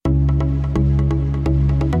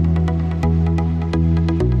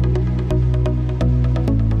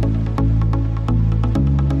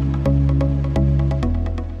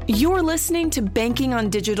listening to Banking on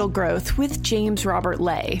Digital Growth with James Robert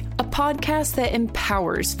Lay, a podcast that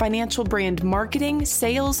empowers financial brand marketing,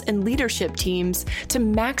 sales, and leadership teams to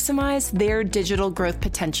maximize their digital growth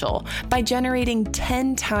potential by generating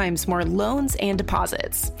 10 times more loans and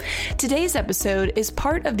deposits. Today's episode is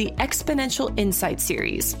part of the Exponential Insight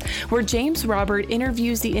series, where James Robert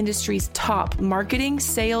interviews the industry's top marketing,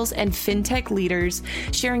 sales, and fintech leaders,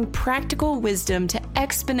 sharing practical wisdom to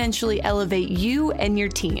exponentially elevate you and your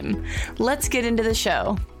team. Let's get into the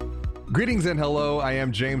show. Greetings and hello. I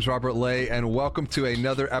am James Robert Lay, and welcome to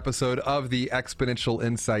another episode of the Exponential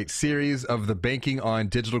Insight series of the Banking on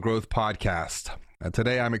Digital Growth podcast.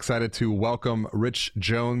 Today, I'm excited to welcome Rich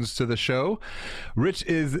Jones to the show. Rich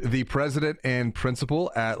is the president and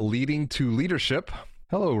principal at Leading to Leadership.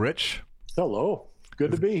 Hello, Rich. Hello. Good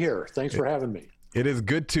to be here. Thanks for having me. It is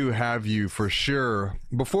good to have you for sure.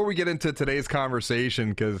 Before we get into today's conversation,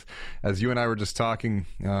 because as you and I were just talking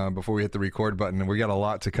before we hit the record button, we got a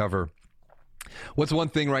lot to cover. What's one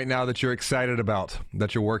thing right now that you're excited about,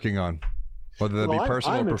 that you're working on, whether that be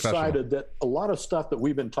personal or professional? I'm excited that a lot of stuff that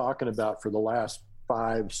we've been talking about for the last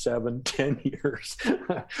 5, 7, 10 years,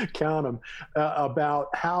 count them, about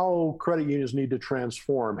how credit unions need to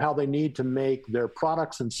transform, how they need to make their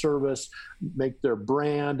products and service, make their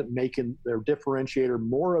brand, making their differentiator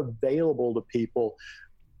more available to people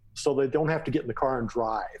so they don't have to get in the car and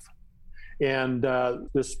drive. And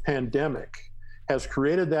this pandemic has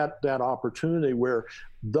created that opportunity where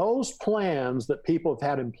those plans that people have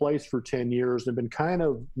had in place for 10 years and have been kind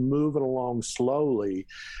of moving along slowly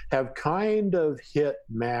have kind of hit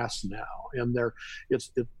mass now. And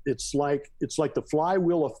it's like the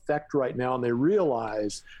flywheel effect right now. And they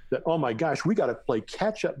realize that, oh my gosh, we got to play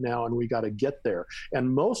catch up now and we got to get there.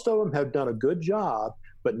 And most of them have done a good job,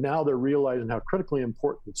 but now they're realizing how critically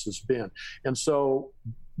important this has been. And so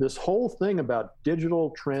this whole thing about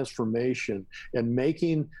digital transformation and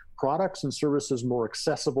making products and services more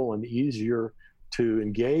accessible and easier to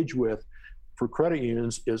engage with for credit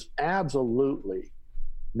unions is absolutely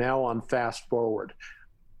now on fast forward.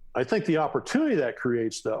 I think the opportunity that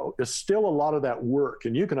creates, though, is still a lot of that work,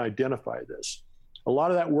 and you can identify this. A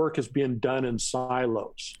lot of that work is being done in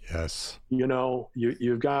silos. Yes. You know,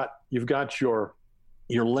 you've got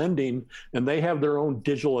your lending, and they have their own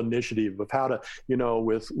digital initiative of how to, you know,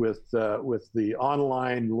 with the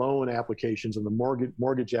online loan applications and the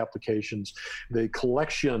mortgage applications, the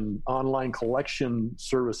online collection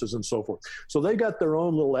services and so forth. So they got their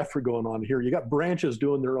own little effort going on here. You got branches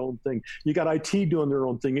doing their own thing. You got IT doing their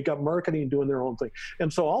own thing. You got marketing doing their own thing.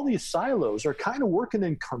 And so all these silos are kind of working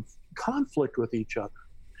in conflict with each other.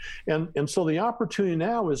 And so the opportunity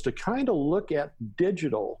now is to kind of look at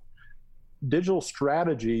digital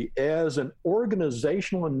strategy as an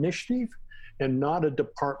organizational initiative and not a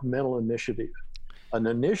departmental initiative. An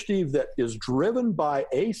initiative that is driven by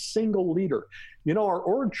a single leader. You know, our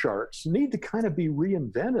org charts need to kind of be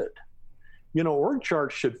reinvented. You know, org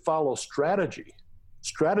charts should follow strategy.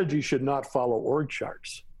 Strategy should not follow org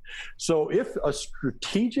charts. So if a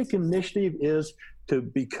strategic initiative is to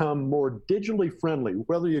become more digitally friendly,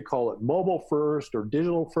 whether you call it mobile first or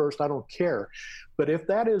digital first, I don't care. But if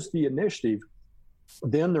that is the initiative,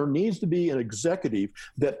 then there needs to be an executive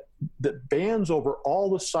that bands over all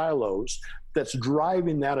the silos that's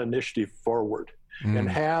driving that initiative forward and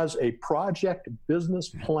has a project business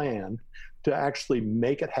plan to actually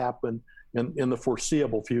make it happen in the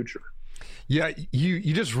foreseeable future. Yeah,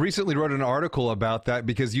 you just recently wrote an article about that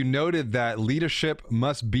because you noted that leadership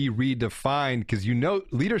must be redefined, because you know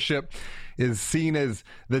leadership is seen as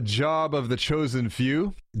the job of the chosen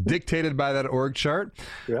few, dictated by that org chart.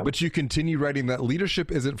 Yeah. But you continue writing that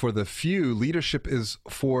leadership isn't for the few, leadership is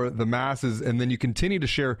for the masses. And then you continue to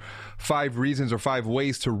share 5 reasons or 5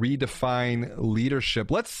 ways to redefine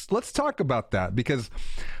leadership. Let's talk about that, because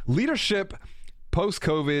leadership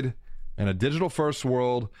post-COVID in a digital-first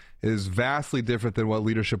world is vastly different than what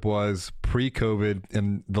leadership was pre-COVID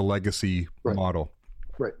in the legacy model.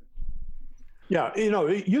 Right. Yeah, you know,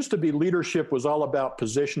 it used to be leadership was all about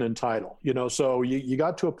position and title, you know, so you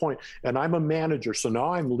got to a point, and I'm a manager, so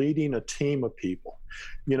now I'm leading a team of people,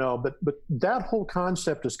 you know, but that whole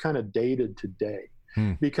concept is kind of dated today.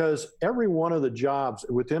 Because every one of the jobs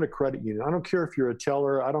within a credit union, I don't care if you're a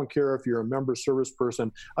teller, I don't care if you're a member service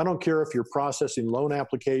person, I don't care if you're processing loan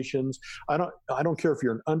applications, I don't care if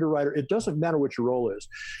you're an underwriter, it doesn't matter what your role is.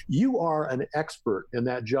 You are an expert in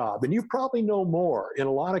that job, and you probably know more in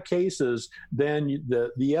a lot of cases than the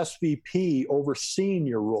SVP overseeing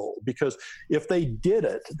your role, because if they did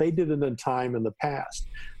it in time in the past.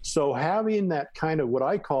 So having that kind of what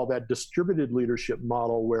I call that distributed leadership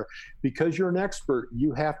model, where because you're an expert, leader,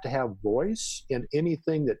 you have to have voice in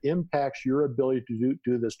anything that impacts your ability to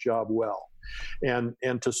do this job well. And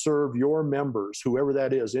to serve your members, whoever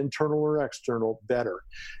that is, internal or external, better.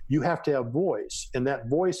 You have to have voice, and that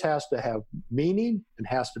voice has to have meaning and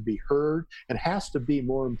has to be heard and has to be,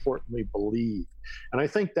 more importantly, believed. And I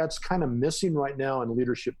think that's kind of missing right now in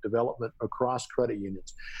leadership development across credit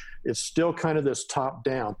unions. It's still kind of this top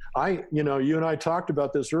down. You and I talked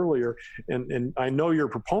about this earlier, and I know you're a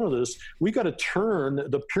proponent of this. We got to turn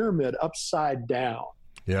the pyramid upside down.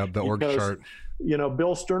 Yeah, the org chart.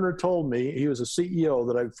 Bill Sterner told me, he was a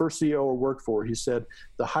CEO first CEO I worked for. He said,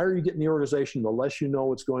 the higher you get in the organization, the less you know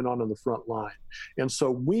what's going on in the front line. And so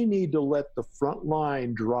we need to let the front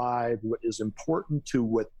line drive what is important to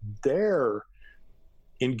what their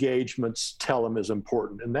engagements tell them is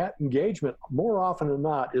important. And that engagement, more often than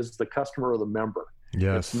not, is the customer or the member.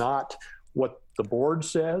 Yes. It's not what the board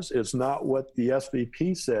says. It's not what the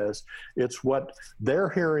SVP says. It's what they're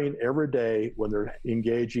hearing every day when they're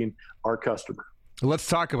engaging our customer. Let's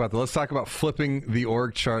talk about that. Let's talk about flipping the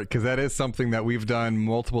org chart, because that is something that we've done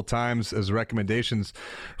multiple times as recommendations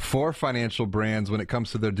for financial brands when it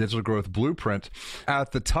comes to their digital growth blueprint.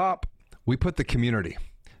 At the top, we put the community,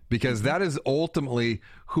 because that is ultimately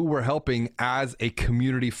who we're helping as a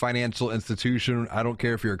community financial institution. I don't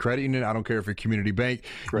care if you're a credit union. I don't care if you're a community bank.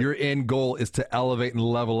 Right. Your end goal is to elevate and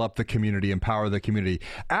level up the community, empower the community.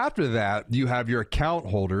 After that, you have your account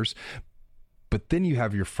holders, but then you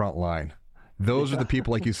have your front line. Those are the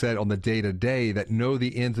people, like you said, on the day-to-day that know the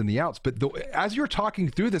ins and the outs. But as you're talking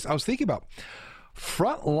through this, I was thinking about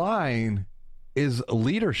front line is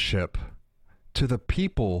leadership to the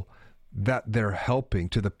people that they're helping,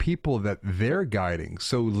 to the people that they're guiding.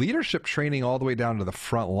 So leadership training all the way down to the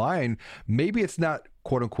front line, maybe it's not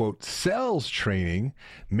quote unquote sales training,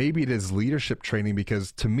 maybe it is leadership training,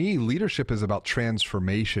 because to me, leadership is about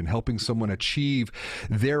transformation, helping someone achieve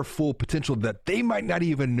their full potential that they might not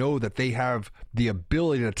even know that they have the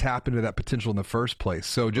ability to tap into that potential in the first place.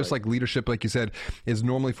 So just like leadership, like you said, is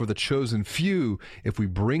normally for the chosen few, if we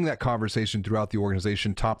bring that conversation throughout the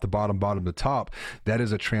organization, top to bottom, bottom to top, that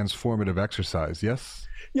is a transformative exercise. Yes?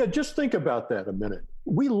 Yeah, just think about that a minute.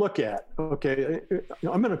 We look at,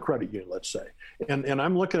 I'm in a credit union, let's say, and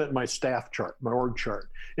I'm looking at my staff chart, my org chart,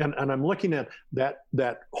 and I'm looking at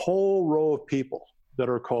that whole row of people that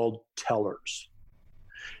are called tellers.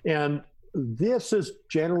 And this is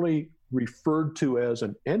generally referred to as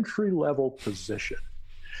an entry-level position.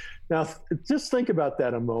 Now, just think about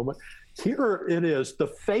that a moment. Here it is, the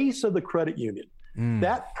face of the credit union.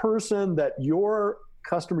 That person that your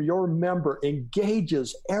customer, your member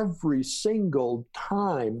engages every single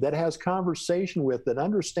time, that has conversation with, that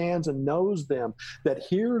understands and knows them, that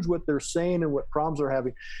hears what they're saying and what problems they're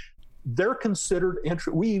having, they're considered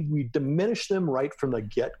entry. We diminish them right from the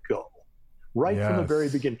get-go, from the very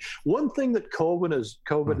beginning. One thing that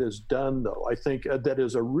COVID has done, though, I think that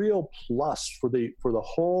is a real plus for the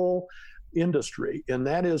whole industry, and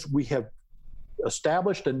that is we have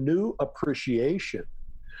established a new appreciation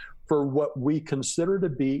for what we consider to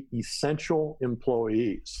be essential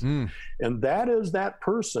employees. And that is that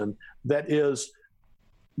person that is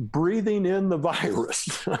breathing in the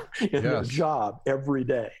virus in their job every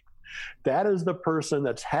day. That is the person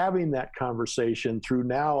that's having that conversation through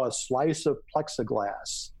now a slice of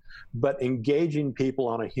plexiglass, but engaging people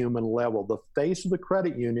on a human level. The face of the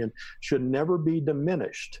credit union should never be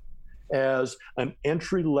diminished as an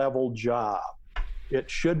entry-level job. It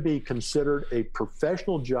should be considered a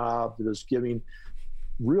professional job that is giving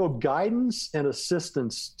real guidance and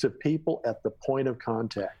assistance to people at the point of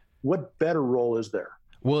contact. What better role is there?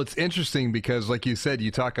 Well, it's interesting because, like you said, you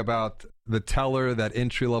talk about the teller, that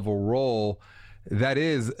entry-level role. That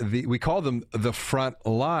is, we call them the front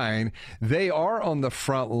line. They are on the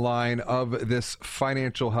front line of this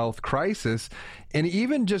financial health crisis. And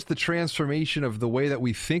even just the transformation of the way that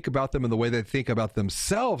we think about them and the way they think about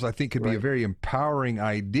themselves, I think could be a very empowering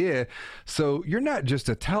idea. So you're not just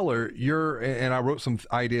a teller, and I wrote some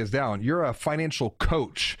ideas down, you're a financial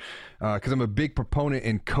coach. Because I'm a big proponent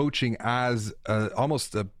in coaching as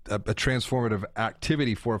almost a transformative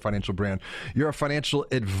activity for a financial brand. You're a financial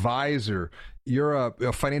advisor. You're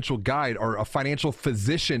a financial guide or a financial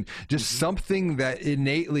physician, just something that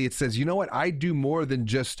innately it says, you know what, I do more than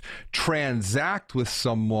just transact with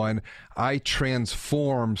someone. I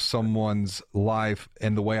transform someone's life,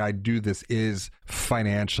 and the way I do this is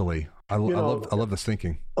financially. I love this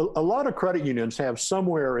thinking. A lot of credit unions have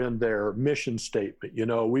somewhere in their mission statement,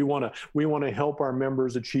 we want to help our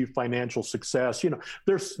members achieve financial success.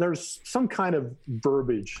 There's some kind of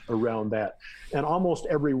verbiage around that, and almost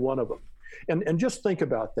every one of them. And just think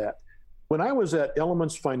about that. When I was at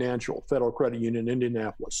Elements Financial, Federal Credit Union in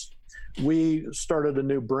Indianapolis, we started a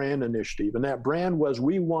new brand initiative, and that brand was,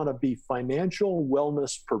 we want to be financial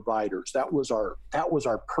wellness providers. That was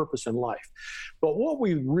our purpose in life. But what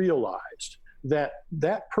we realized,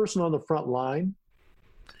 that person on the front line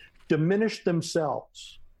diminished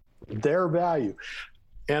themselves, their value.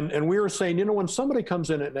 And we were saying, when somebody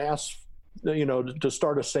comes in and asks, to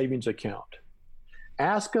start a savings account,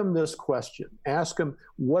 ask them this question. Ask them,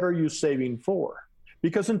 what are you saving for?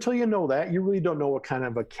 Because until you know that, you really don't know what kind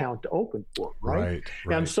of account to open for, right?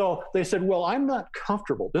 Right. And so they said, well, I'm not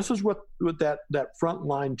comfortable. This is what that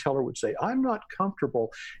frontline teller would say. I'm not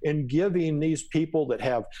comfortable in giving these people that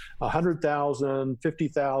have $100,000,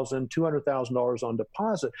 $50,000, $200,000 on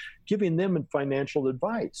deposit, giving them financial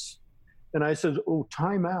advice. And I said, oh,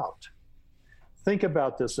 time out. Think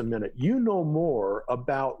about this a minute. You know more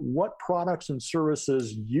about what products and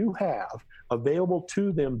services you have available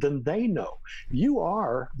to them than they know. You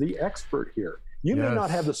are the expert here. You may not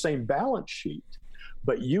have the same balance sheet,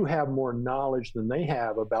 but you have more knowledge than they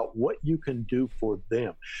have about what you can do for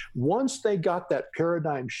them. Once they got that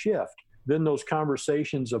paradigm shift, then those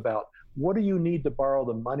conversations about what do you need to borrow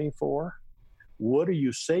the money for? What are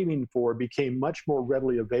you saving for became much more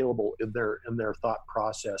readily available in their thought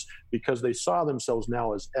process, because they saw themselves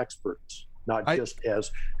now as experts, not just as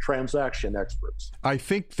transaction experts. I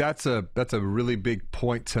think that's a really big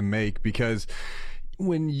point to make, because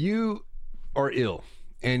when you are ill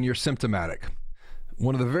and you're symptomatic,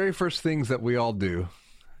 one of the very first things that we all do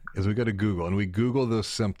is we go to Google and we Google those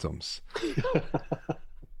symptoms.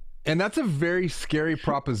 And that's a very scary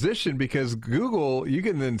proposition, because Google, you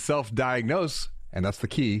can then self-diagnose, and that's the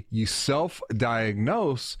key. You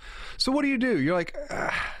self-diagnose. So what do? You're like,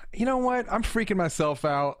 you know what? I'm freaking myself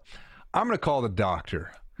out. I'm going to call the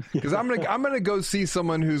doctor, because I'm going to go see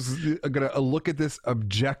someone who's going to look at this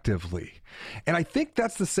objectively. And I think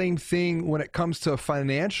that's the same thing when it comes to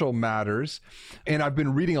financial matters. And I've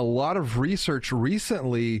been reading a lot of research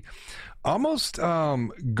recently, almost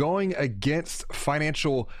going against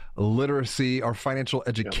financial literacy or financial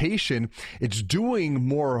education. Yeah. It's doing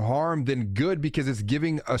more harm than good, because it's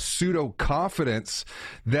giving a pseudo confidence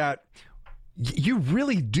that you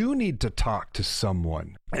really do need to talk to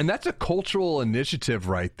someone. And that's a cultural initiative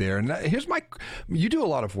right there. And you do a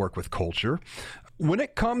lot of work with culture. When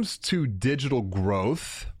it comes to digital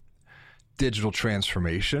growth, digital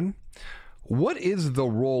transformation, what is the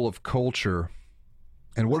role of culture?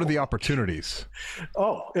 And what are the opportunities?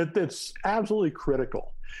 It's absolutely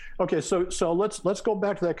critical. Okay, so let's go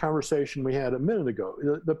back to that conversation we had a minute ago.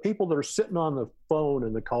 The people that are sitting on the phone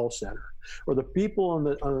in the call center, or the people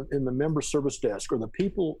in the member service desk, or the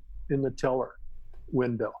people in the teller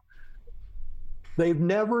window, they've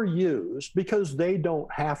never used, because they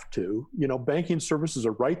don't have to. Banking services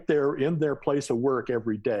are right there in their place of work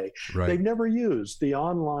every day. Right. They've never used the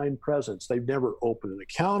online presence. They've never opened an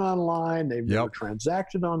account online. They've never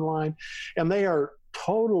transacted online. And they are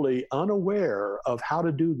totally unaware of how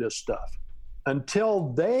to do this stuff.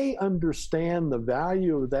 Until they understand the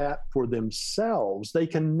value of that for themselves, they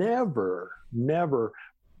can never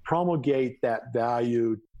promulgate that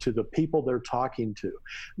value to the people they're talking to.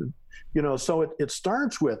 So it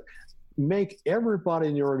starts with, make everybody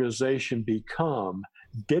in the organization become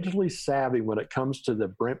digitally savvy when it comes to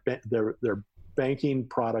their banking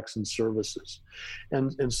products and services.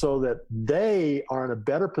 And so that they are in a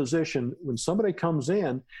better position when somebody comes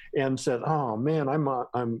in and says, oh man,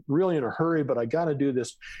 I'm really in a hurry, but I got to do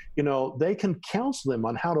this. They can counsel them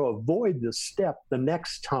on how to avoid this step the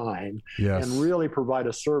next time. Yes. And really provide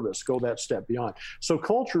a service, go that step beyond. So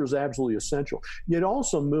culture is absolutely essential. You'd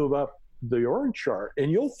also move up the org chart,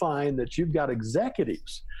 and you'll find that you've got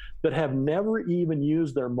executives that have never even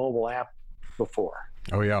used their mobile app before.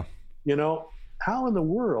 Oh yeah. How in the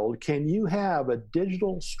world can you have a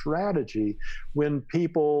digital strategy when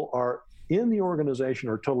people are in the organization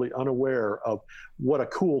are totally unaware of what a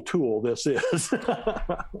cool tool this is?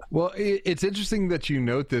 Well, it's interesting that you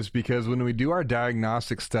note this, because when we do our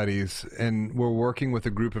diagnostic studies and we're working with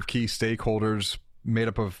a group of key stakeholders made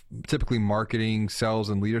up of typically marketing, sales,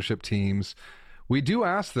 and leadership teams, we do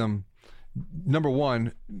ask them, number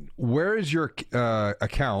one, where is your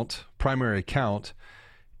primary account?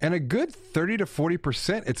 And a good 30 to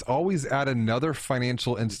 40%, it's always at another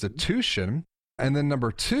financial institution. And then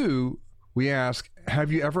number two, we ask,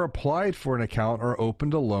 have you ever applied for an account or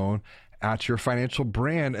opened a loan at your financial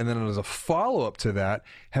brand? And then as a follow-up to that,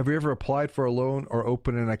 have you ever applied for a loan or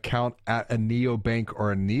opened an account at a neobank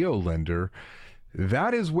or a neo-lender?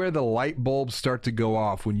 That is where the light bulbs start to go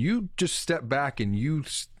off. When you just step back and you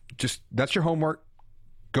just, that's your homework,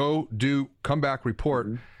 go do, come back, report.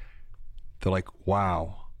 Mm-hmm. they're like,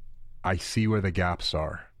 wow, I see where the gaps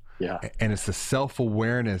are. Yeah. And it's the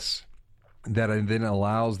self-awareness that then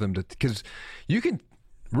allows them to, because you can,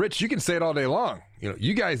 Rich, you can say it all day long.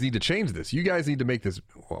 You guys need to change this. You guys need to make this.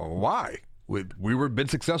 Well, why? We were been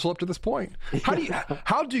successful up to this point.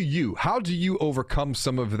 How do you overcome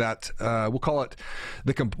some of that? We'll call it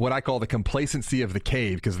what I call the complacency of the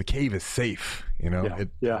cave, because the cave is safe.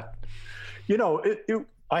 Yeah.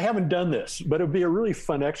 I haven't done this, but it'd be a really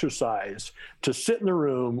fun exercise to sit in the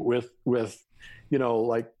room with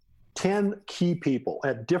like 10 key people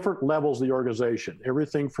at different levels of the organization,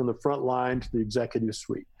 everything from the front line to the executive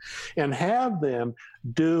suite, and have them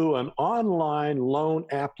do an online loan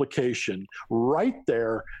application right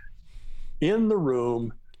there in the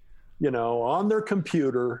room, on their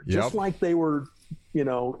computer, just like they were,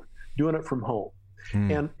 doing it from home.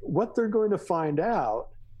 And what they're going to find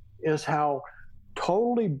out is how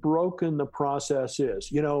totally broken the process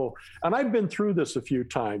is, and I've been through this a few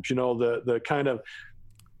times, the kind of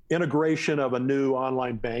integration of a new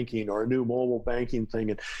online banking or a new mobile banking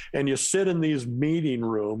thing. And you sit in these meeting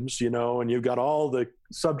rooms, and you've got all the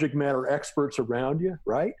subject matter experts around you,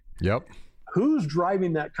 right? Yep. Who's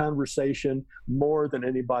driving that conversation more than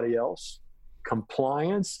anybody else?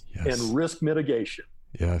 Compliance and risk mitigation.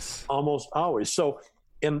 Yes. Almost always. So,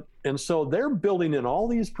 and so they're building in all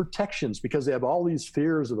these protections because they have all these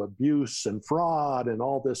fears of abuse and fraud and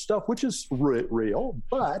all this stuff, which is real,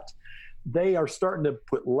 but they are starting to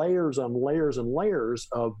put layers on layers and layers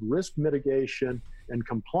of risk mitigation and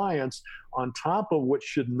compliance on top of what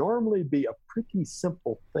should normally be a pretty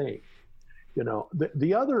simple thing.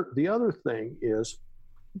 The other thing is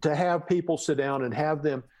to have people sit down and have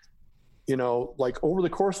them, like over the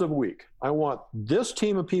course of a week, I want this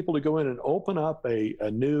team of people to go in and open up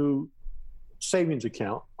a new savings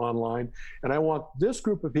account online, and I want this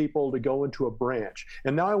group of people to go into a branch.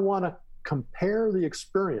 And now I want to compare the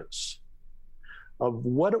experience of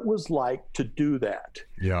what it was like to do that,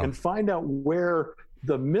 and find out where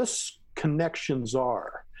the misconnections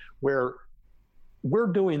are, where we're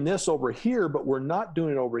doing this over here, but we're not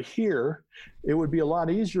doing it over here. It would be a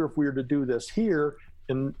lot easier if we were to do this here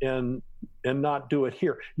and not do it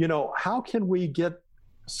here. How can we get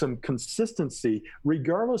some consistency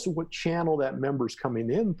regardless of what channel that member's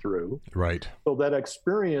coming in through? Right. So that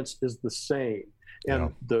experience is the same.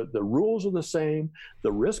 And the rules are the same,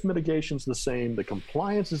 the risk mitigation is the same, the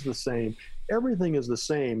compliance is the same, everything is the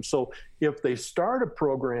same. So if they start a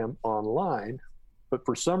program online, but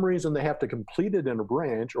for some reason they have to complete it in a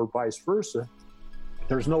branch or vice versa,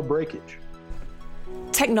 there's no breakage.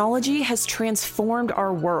 Technology has transformed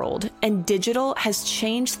our world, and digital has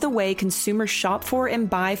changed the way consumers shop for and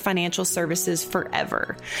buy financial services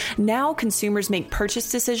forever. Now, consumers make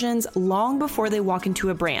purchase decisions long before they walk into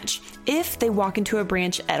a branch, if they walk into a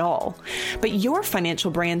branch at all. But your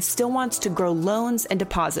financial brand still wants to grow loans and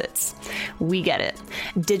deposits. We get it.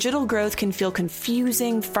 Digital growth can feel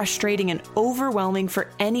confusing, frustrating, and overwhelming for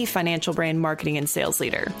any financial brand marketing and sales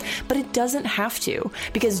leader. But it doesn't have to,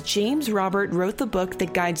 because James Robert wrote the book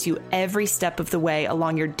that guides you every step of the way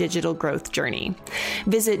along your digital growth journey.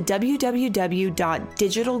 Visit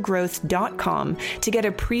www.digitalgrowth.com to get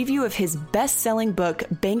a preview of his best-selling book,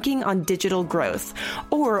 Banking on Digital Growth,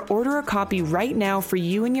 or order a copy right now for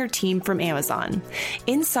you and your team from Amazon.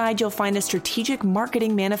 Inside, you'll find a strategic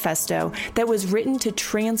marketing manifesto that was written to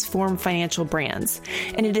transform financial brands,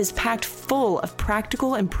 and it is packed full of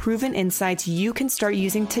practical and proven insights you can start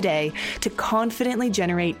using today to confidently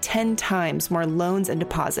generate 10 times more loans and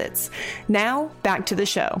deposits. Now, back to the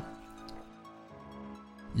show.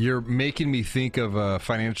 You're making me think of a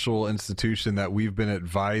financial institution that we've been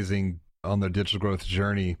advising on their digital growth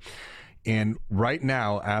journey. And right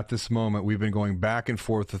now, at this moment, we've been going back and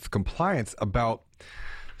forth with compliance about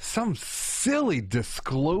some silly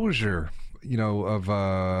disclosure,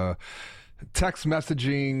 of text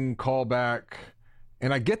messaging, callback.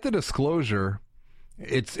 And I get the disclosure.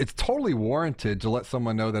 It's totally warranted to let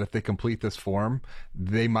someone know that if they complete this form,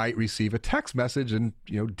 they might receive a text message and,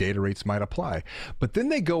 data rates might apply. But then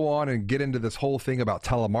they go on and get into this whole thing about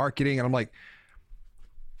telemarketing. And I'm like,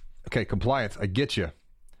 okay, compliance, I get you.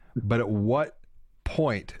 But at what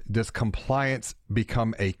point does compliance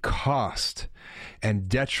become a cost and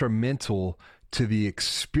detrimental to the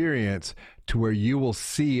experience to where you will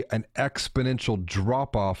see an exponential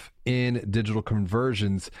drop-off in digital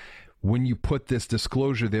conversions when you put this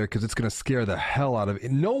disclosure there, because it's going to scare the hell out of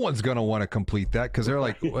it. No one's going to want to complete that because they're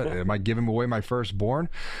like, what, am I giving away my firstborn?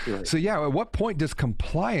 Right. So, at what point does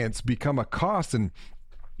compliance become a cost? And,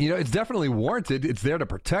 It's definitely warranted. It's there to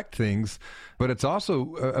protect things, but it's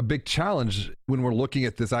also a big challenge when we're looking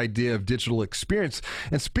at this idea of digital experience.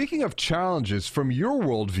 And speaking of challenges, from your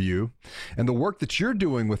worldview and the work that you're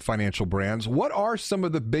doing with financial brands, what are some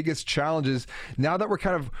of the biggest challenges now that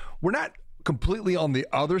we're not completely on the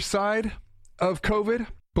other side of COVID,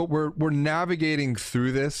 but we're navigating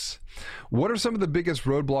through this? What are some of the biggest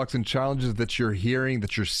roadblocks and challenges that you're hearing,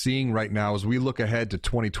 that you're seeing right now as we look ahead to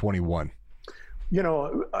 2021?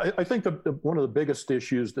 I think one of the biggest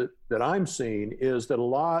issues that I'm seeing is that a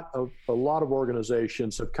lot of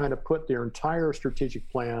organizations have kind of put their entire strategic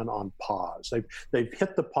plan on pause. They've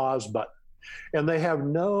hit the pause button, and they have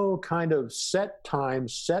no kind of set time,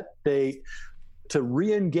 set date to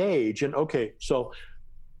re-engage. And okay, so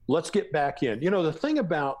let's get back in. The thing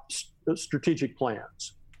about strategic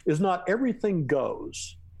plans is not everything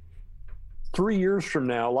goes 3 years from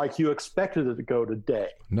now like you expected it to go today.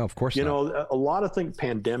 No, of course not. A lot of things,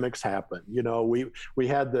 pandemics happen. We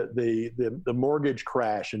had the mortgage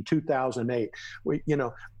crash in 2008.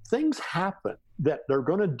 Things happen that they're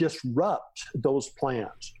going to disrupt those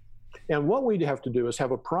plans. And what we have to do is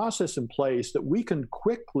have a process in place that we can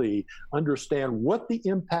quickly understand what the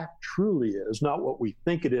impact truly is, not what we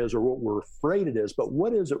think it is or what we're afraid it is, but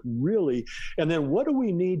what is it really? And then what do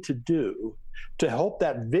we need to do to help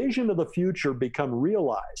that vision of the future become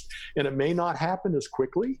realized? And it may not happen as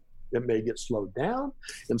quickly. It may get slowed down.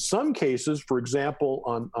 In some cases, for example,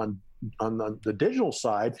 on the digital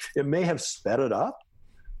side, it may have sped it up.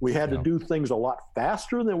 We had to do things a lot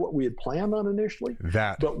faster than what we had planned on initially.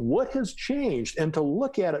 But what has changed, and to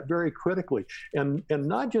look at it very critically and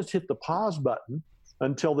not just hit the pause button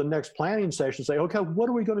until the next planning session, say, okay, what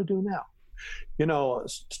are we going to do now?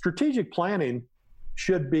 Strategic planning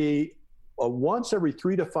should be a once every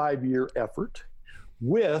 3 to 5 year effort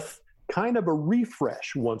with kind of a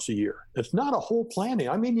refresh once a year. It's not a whole planning.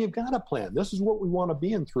 I mean, you've got to plan. This is what we want to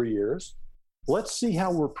be in 3 years. Let's see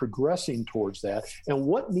how we're progressing towards that and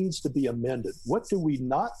what needs to be amended. What do we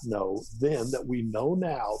not know then that we know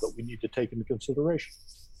now that we need to take into consideration?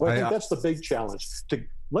 Well, I think that's the big challenge.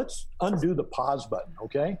 Let's undo the pause button,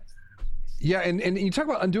 okay? Yeah, and you talk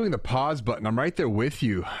about undoing the pause button. I'm right there with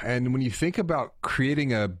you. And when you think about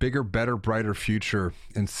creating a bigger, better, brighter future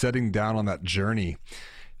and setting down on that journey,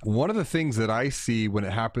 one of the things that I see when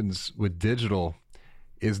it happens with digital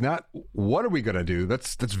is not what are we going to do?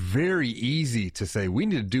 That's very easy to say. We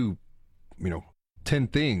need to do, 10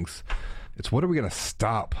 things. It's what are we going to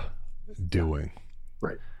stop doing?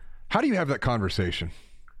 Right. How do you have that conversation?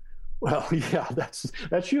 Well, yeah,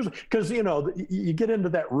 that's usually because, you get into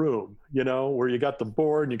that room, where you got the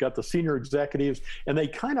board and you got the senior executives, and they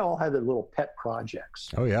kind of all have their little pet projects.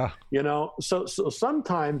 Oh, yeah. So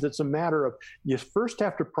sometimes it's a matter of you first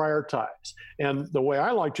have to prioritize. And the way I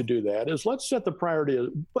like to do that is let's set the priority of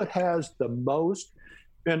what has the most,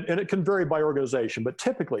 and it can vary by organization, but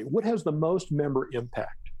typically what has the most member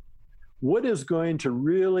impact? What is going to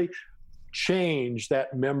really change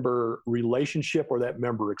that member relationship or that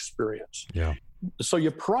member experience? Yeah. So you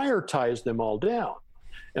prioritize them all down.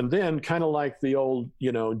 And then kind of like the old,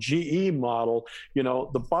 GE model,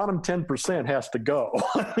 the bottom 10% has to go.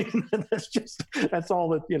 I mean, that's all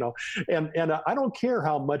that, and I don't care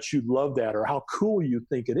how much you love that or how cool you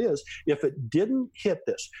think it is, if it didn't hit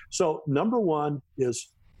this. So number one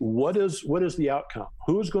is, what is the outcome?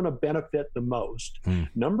 Who's going to benefit the most?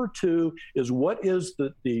 Number two is, what is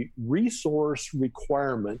the resource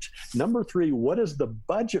requirement? Number three, what is the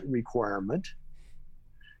budget requirement?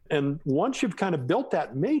 And once you've kind of built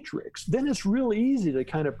that matrix, then it's really easy to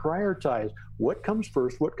kind of prioritize what comes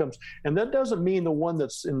first, and that doesn't mean the one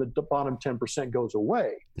that's in the bottom 10% goes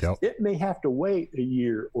away. Yep. It may have to wait a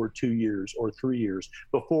year or 2 years or 3 years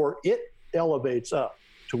before it elevates up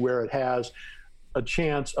to where it has a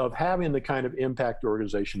chance of having the kind of impact the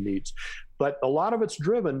organization needs. But a lot of it's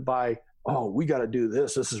driven by, we got to do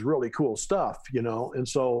this. This is really cool stuff, and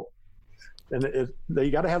so,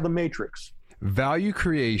 you got to have the matrix. Value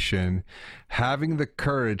creation, having the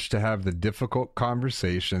courage to have the difficult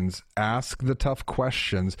conversations, ask the tough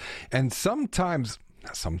questions, and sometimes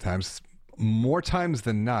more times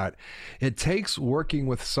than not, it takes working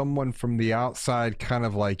with someone from the outside, kind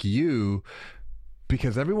of like you,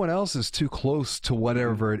 because everyone else is too close to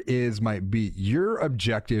whatever it is might be. Your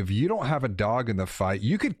objective, you don't have a dog in the fight.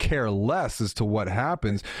 You could care less as to what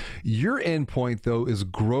happens. Your endpoint, though, is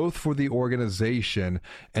growth for the organization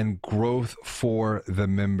and growth for the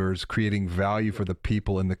members, creating value for the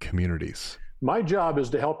people in the communities. My job is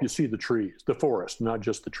to help you see the trees, the forest, not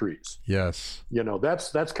just the trees. Yes.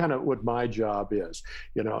 That's kind of what my job is,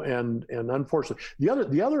 and unfortunately,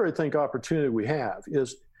 the other, I think, opportunity we have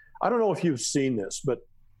is, I don't know if you've seen this, but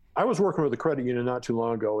I was working with a credit union not too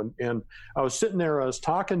long ago, and I was sitting there, I was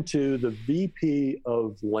talking to the VP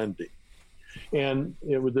of lending. And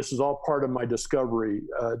this is all part of my discovery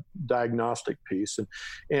diagnostic piece.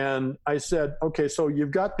 And I said, okay, so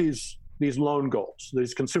you've got these loan goals,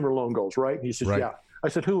 these consumer loan goals, right? And he says, yeah. I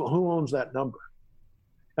said, who owns that number?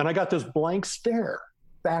 And I got this blank stare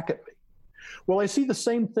back at me. Well, I see the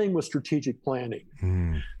same thing with strategic planning.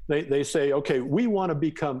 They say, okay, we want to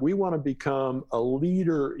become a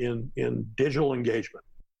leader in digital engagement.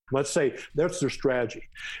 Let's say that's their strategy.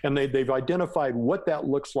 And they've identified what that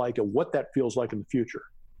looks like and what that feels like in the future.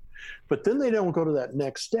 But then they don't go to that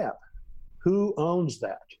next step. Who owns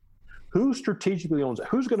that? Who strategically owns it?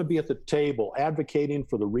 Who's going to be at the table advocating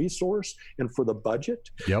for the resource and for the budget?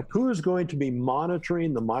 Yep. Who is going to be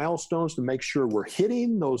monitoring the milestones to make sure we're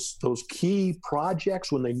hitting those key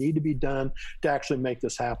projects when they need to be done to actually make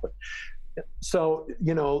this happen? So,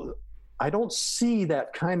 I don't see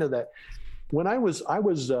that kind of that. When I was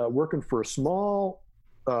working for a small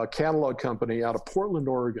catalog company out of Portland,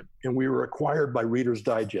 Oregon, and we were acquired by Reader's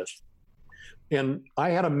Digest. And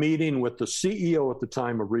I had a meeting with the CEO at the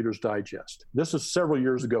time of Reader's Digest. This is several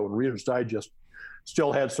years ago when Reader's Digest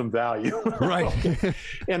still had some value. Right.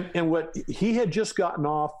 And what he had just gotten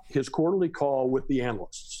off his quarterly call with the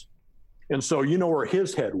analysts. And so you know where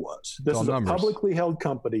his head was. This is numbers. A publicly held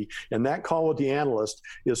company, and that call with the analyst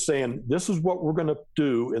is saying, this is what we're going to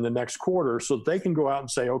do in the next quarter, so they can go out and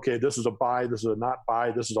say, okay, this is a buy, this is a not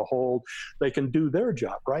buy, this is a hold. They can do their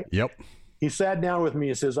job, right? Yep. He sat down with me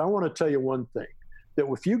and says, I want to tell you one thing, that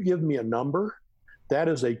if you give me a number, that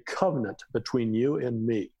is a covenant between you and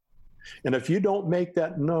me. And if you don't make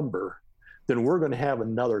that number, then we're going to have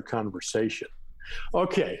another conversation.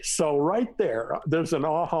 Okay, so right there's an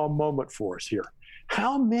aha moment for us here.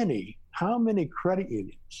 How many credit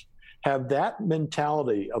unions have that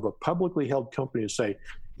mentality of a publicly held company to say,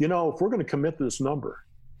 if we're going to commit to this number,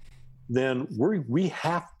 then we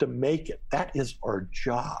have to make it. That is our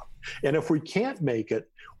job. And if we can't make it,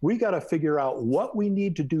 we got to figure out what we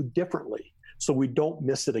need to do differently so we don't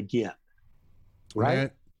miss it again.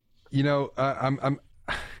 Right?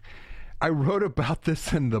 I wrote about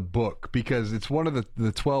this in the book because it's one of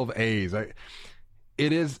the 12 A's.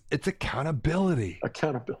 It's accountability.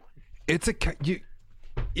 Accountability.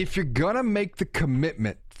 If you're gonna make the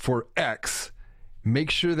commitment for X,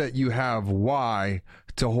 make sure that you have Y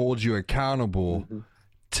to hold you accountable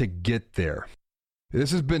to get there.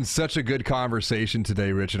 This has been such a good conversation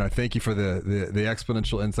today, Rich, and I thank you for the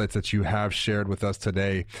exponential insights that you have shared with us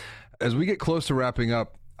today. As we get close to wrapping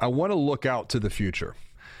up, I want to look out to the future.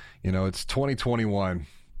 It's 2021.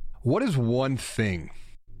 What is one thing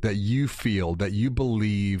that you feel, that you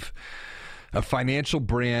believe a financial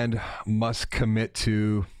brand must commit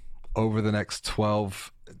to over the next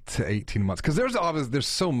 12 to 18 months? Because there's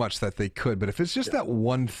so much that they could, but if it's just that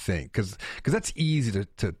one thing, because that's easy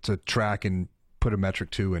to track and put a metric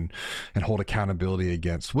to and hold accountability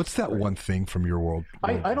against. What's that one thing from your world?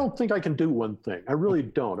 I don't think I can do one thing. I really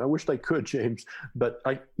don't. I wish I could, James. But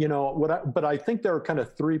I think there are kind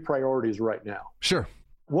of three priorities right now. Sure.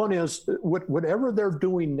 One is whatever they're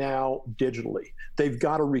doing now digitally, they've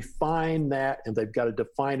got to refine that, and they've got to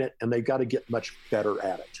define it, and they've got to get much better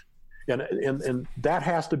at it. And that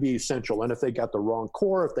has to be essential. And if they got the wrong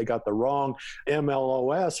core, if they got the wrong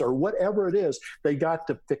MLOS or whatever it is, they got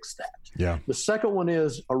to fix that. Yeah. The second one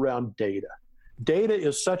is around data. Data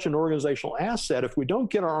is such an organizational asset. If we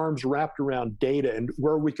don't get our arms wrapped around data and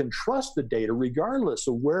where we can trust the data, regardless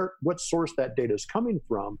of what source that data is coming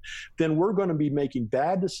from, then we're going to be making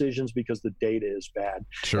bad decisions because the data is bad.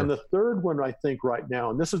 Sure. And the third one, I think right now,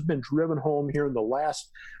 and this has been driven home here in the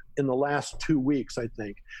last 2 weeks, I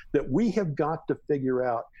think, that we have got to figure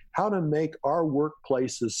out how to make our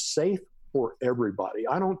workplaces safe for everybody.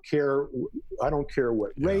 I don't care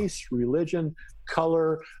what race, religion,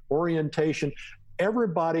 color, orientation.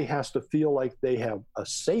 Everybody has to feel like they have a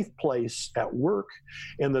safe place at work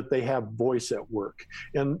and that they have voice at work.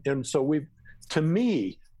 And so to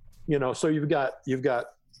me, so you've got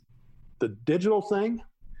the digital thing,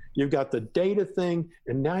 you've got the data thing,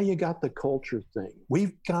 and now you got the culture thing.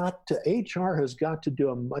 HR has got to do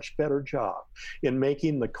a much better job in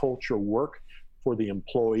making the culture work for the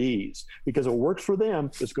employees, because it works for them,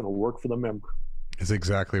 it's going to work for the member. That's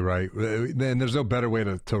exactly right. And there's no better way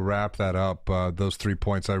to wrap that up, those 3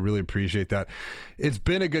 points. I really appreciate that. It's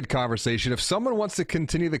been a good conversation. If someone wants to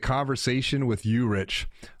continue the conversation with you, Rich,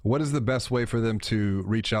 what is the best way for them to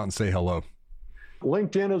reach out and say hello?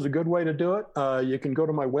 LinkedIn is a good way to do it. You can go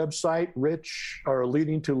to my website,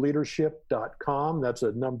 leadingtoleadership.com. That's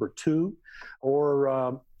a number 2.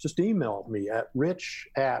 Or just email me at rich@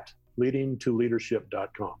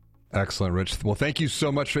 leadingtoleadership.com. Excellent, Rich. Well, thank you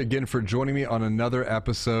so much again for joining me on another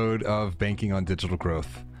episode of Banking on Digital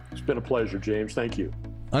Growth. It's been a pleasure, James. Thank you.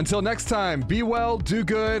 Until next time, be well, do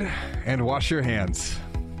good, and wash your hands.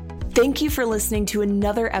 Thank you for listening to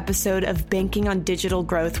another episode of Banking on Digital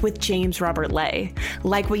Growth with James Robert Lay.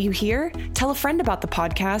 Like what you hear? Tell a friend about the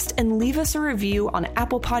podcast and leave us a review on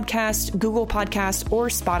Apple Podcasts, Google Podcasts, or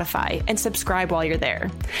Spotify, and subscribe while you're there.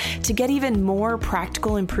 To get even more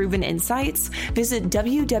practical and proven insights, visit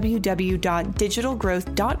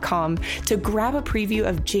www.digitalgrowth.com to grab a preview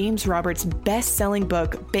of James Robert's best-selling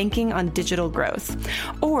book, Banking on Digital Growth,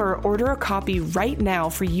 or order a copy right now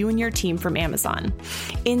for you and your team from Amazon.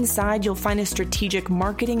 Inside, you'll find a strategic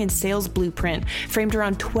marketing and sales blueprint framed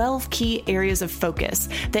around 12 key areas of focus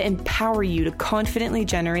that empower you to confidently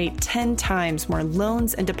generate 10 times more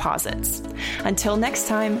loans and deposits. Until next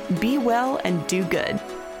time, be well and do good.